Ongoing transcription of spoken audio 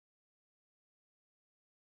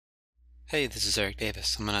Hey, this is Eric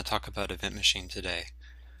Davis. I'm going to talk about EventMachine today.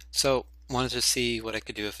 So, wanted to see what I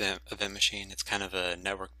could do with EventMachine. It's kind of a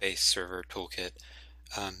network-based server toolkit.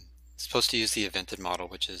 It's supposed to use the evented model,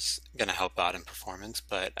 which is going to help out in performance,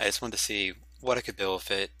 but I just wanted to see what I could build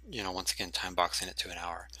with it, once again, time boxing it to an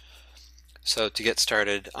hour. So to get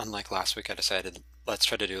started, unlike last week, I decided let's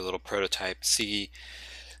try to do a little prototype, see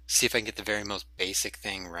if I can get the very most basic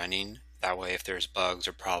thing running. That way, if there's bugs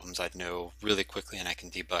or problems, I'd know really quickly and I can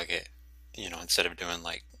debug it, instead of doing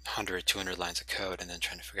like 100, 200 lines of code and then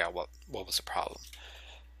trying to figure out what was the problem.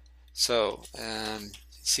 So,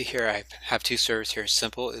 see here, I have two servers here.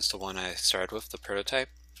 Simple is the one I started with, the prototype.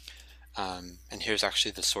 And here's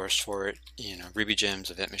actually the source for it, Ruby gems,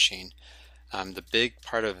 EventMachine. The big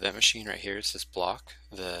part of EventMachine right here is this block,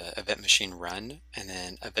 the EventMachine run, and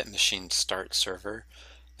then EventMachine start server.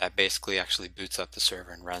 That basically actually boots up the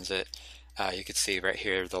server and runs it. You can see right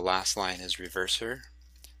here, the last line is reverser.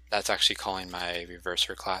 That's actually calling my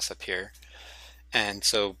reverser class up here. And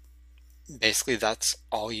so basically that's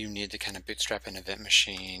all you need to kind of bootstrap an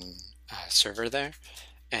EventMachine server there.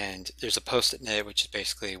 And there's a post-it NIT, which is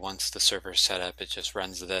basically once the server is set up, it just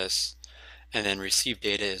runs this. And then receive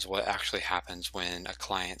data is what actually happens when a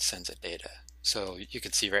client sends it data. So you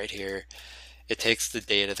can see right here, it takes the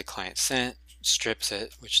data the client sent, strips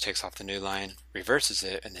it, which takes off the new line, reverses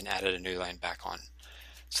it, and then added a new line back on.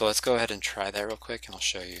 So let's go ahead and try that real quick and I'll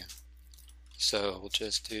show you. So we'll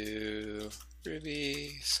just do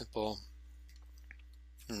Ruby simple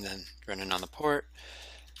and then running on the port,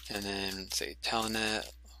 and then say telnet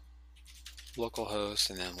localhost,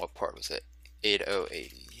 and then what port was it?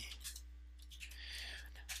 8080.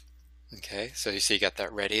 Okay, so you see you got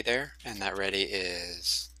that ready there, and that ready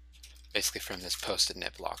is basically from this post-it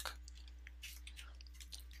NIT block.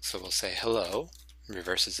 So we'll say hello,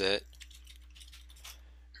 reverses it,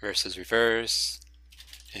 reverses reverse.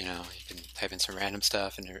 You can type in some random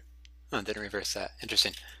stuff, and it didn't reverse that.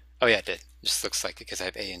 Interesting. Oh yeah, it did. It just looks like it because I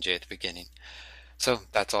have A and J at the beginning. So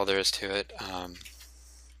that's all there is to it.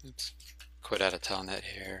 Oops, quit out of telnet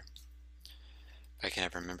here. If I can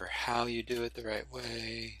ever remember how you do it the right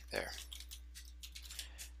way. There.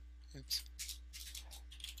 Oops.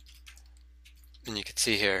 And you can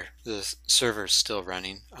see here, the server is still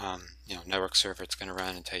running. Network server, it's going to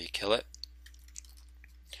run until you kill it.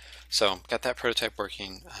 So got that prototype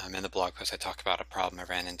working. In the blog post I talk about a problem I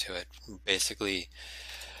ran into it. Basically,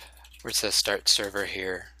 where it says start server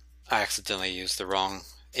here, I accidentally used the wrong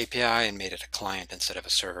API and made it a client instead of a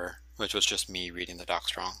server, which was just me reading the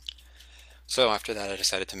docs wrong. So after that I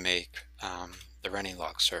decided to make the running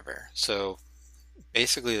log server. So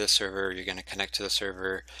basically the server, you're going to connect to the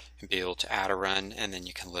server and be able to add a run, and then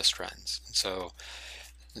you can list runs. And so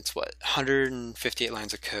it's 158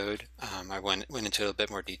 lines of code. I went into a bit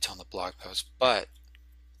more detail in the blog post, but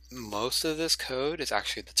most of this code is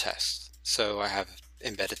actually the test. So I have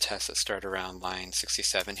embedded tests that start around line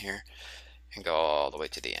 67 here and go all the way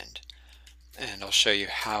to the end. And I'll show you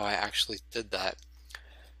how I actually did that.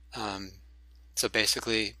 So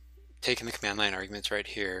basically, taking the command line arguments right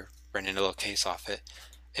here, running a little case off it.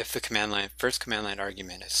 If the first command line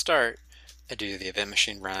argument is start, I do the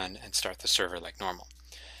EventMachine run and start the server like normal.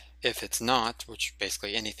 If it's not, which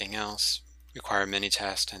basically anything else, require a mini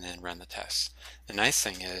test and then run the test. The nice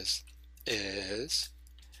thing is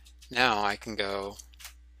now I can go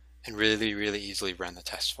and really, really easily run the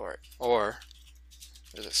test for it. Or,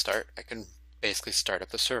 does it start? I can basically start up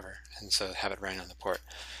the server and so have it running on the port.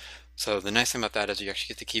 So the nice thing about that is you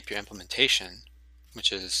actually get to keep your implementation,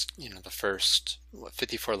 which is the first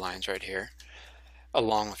 54 lines right here,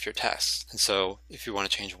 along with your tests. And so if you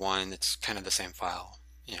want to change one, it's kind of the same file.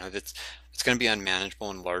 It's going to be unmanageable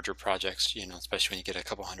in larger projects, especially when you get a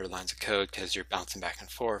couple hundred lines of code because you're bouncing back and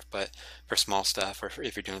forth. But for small stuff, or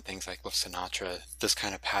if you're doing things like with Sinatra, this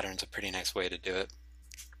kind of pattern's a pretty nice way to do it.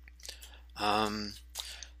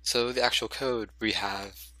 So the actual code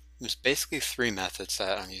there's basically three methods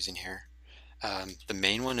that I'm using here. The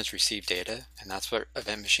main one is receive data, and that's what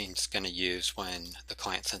EventMachine is going to use when the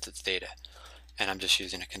client sends its data. And I'm just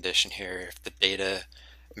using a condition here. If the data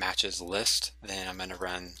matches list, then I'm going to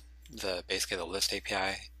run basically the list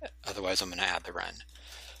API. Otherwise, I'm going to add the run.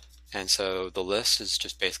 And so the list is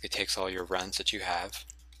just basically takes all your runs that you have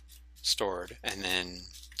stored and then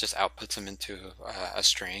just outputs them into a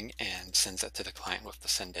string and sends that to the client with the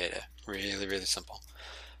send data. Really, really simple.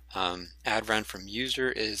 Add run from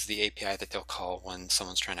user is the API that they'll call when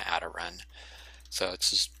someone's trying to add a run. So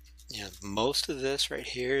it's just, most of this right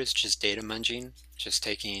here is just data munging, just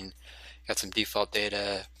got some default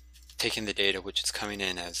data, taking the data which is coming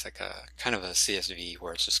in as like a kind of a CSV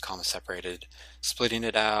where it's just comma separated, splitting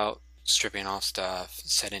it out, stripping off stuff,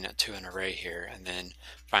 setting it to an array here, and then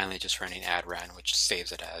finally just running add run, which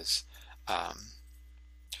um,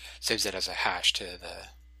 saves it as a hash to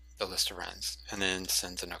the list of runs, and then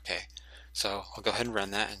sends an OK. So I'll go ahead and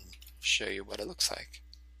run that and show you what it looks like.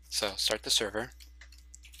 So start the server,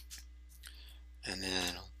 and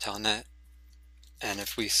then telnet, and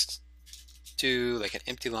if we do like an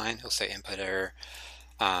empty line, it'll say input error.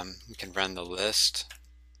 We can run the list,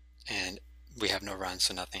 and we have no run,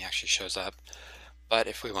 so nothing actually shows up. But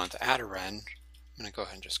if we want to add a run, I'm going to go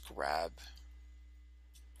ahead and just grab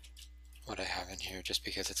what I have in here, just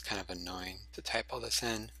because it's kind of annoying to type all this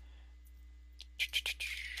in.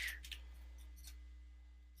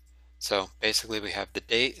 So basically we have the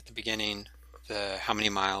date at the beginning, the how many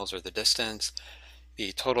miles or the distance,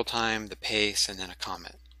 the total time, the pace, and then a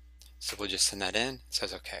comment. So we'll just send that in. It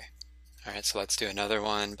says OK. All right, so let's do another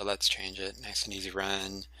one, but let's change it. Nice and easy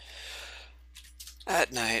run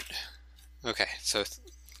at night. Okay, so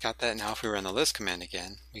got that. Now if we run the list command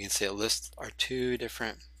again, we can see it lists our two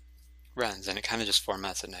different runs, and it kind of just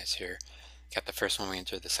formats it nice here. Got the first one we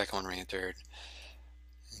entered, the second one we entered.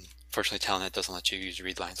 Unfortunately, telnet doesn't let you use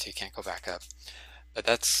read lines, so you can't go back up. But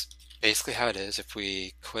that's basically how it is. If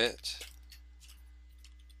we quit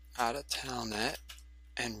out of telnet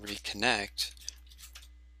and reconnect,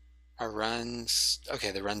 our runs,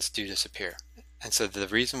 okay, the runs do disappear. And so the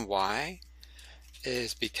reason why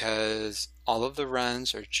is because all of the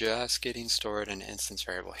runs are just getting stored in an instance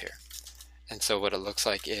variable here. And so what it looks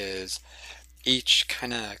like is each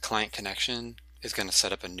kind of client connection is going to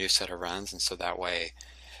set up a new set of runs, and so that way,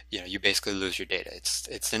 you basically lose your data.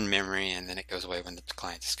 It's in memory, and then it goes away when the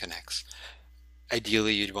client disconnects.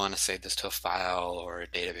 Ideally, you'd want to save this to a file or a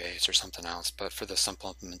database or something else, but for the simple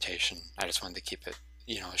implementation, I just wanted to keep it,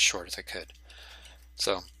 as short as I could.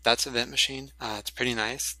 So that's EventMachine. It's pretty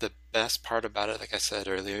nice. The best part about it, like I said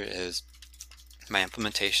earlier, is my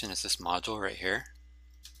implementation is this module right here.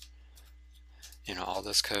 All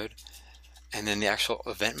this code. And then the actual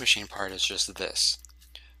EventMachine part is just this.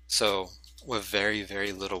 So with very,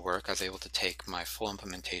 very little work, I was able to take my full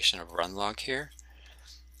implementation of runlog here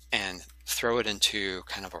and throw it into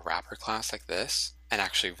kind of a wrapper class like this and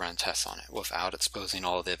actually run tests on it without exposing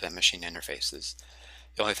all of the EventMachine interfaces.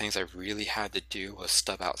 The only things I really had to do was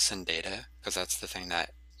stub out send data, because that's the thing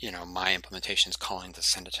that, my implementation is calling to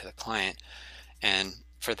send it to the client. And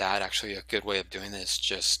for that, actually a good way of doing this is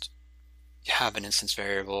just have an instance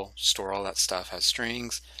variable, store all that stuff as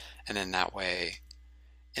strings, and then that way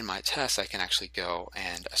in my test I can actually go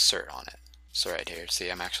and assert on it. So right here, see,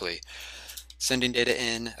 I'm actually sending data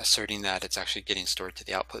in, asserting that it's actually getting stored to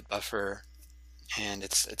the output buffer, and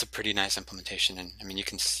it's a pretty nice implementation. And I mean, you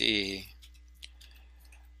can see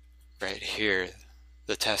right here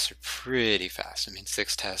the tests are pretty fast. I mean,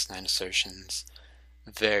 6 tests, 9 assertions,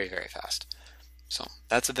 very, very fast. So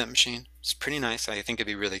that's EventMachine. It's pretty nice. I think it'd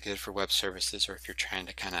be really good for web services, or if you're trying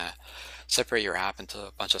to kind of separate your app into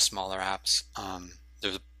a bunch of smaller apps.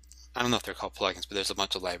 I don't know if they're called plugins, but there's a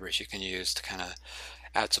bunch of libraries you can use to kind of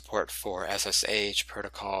add support for SSH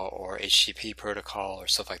protocol or HTTP protocol or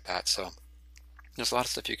stuff like that. So there's a lot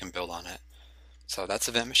of stuff you can build on it. So that's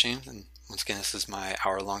EventMachine, and once again, this is my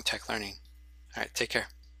hour-long tech learning. All right, take care.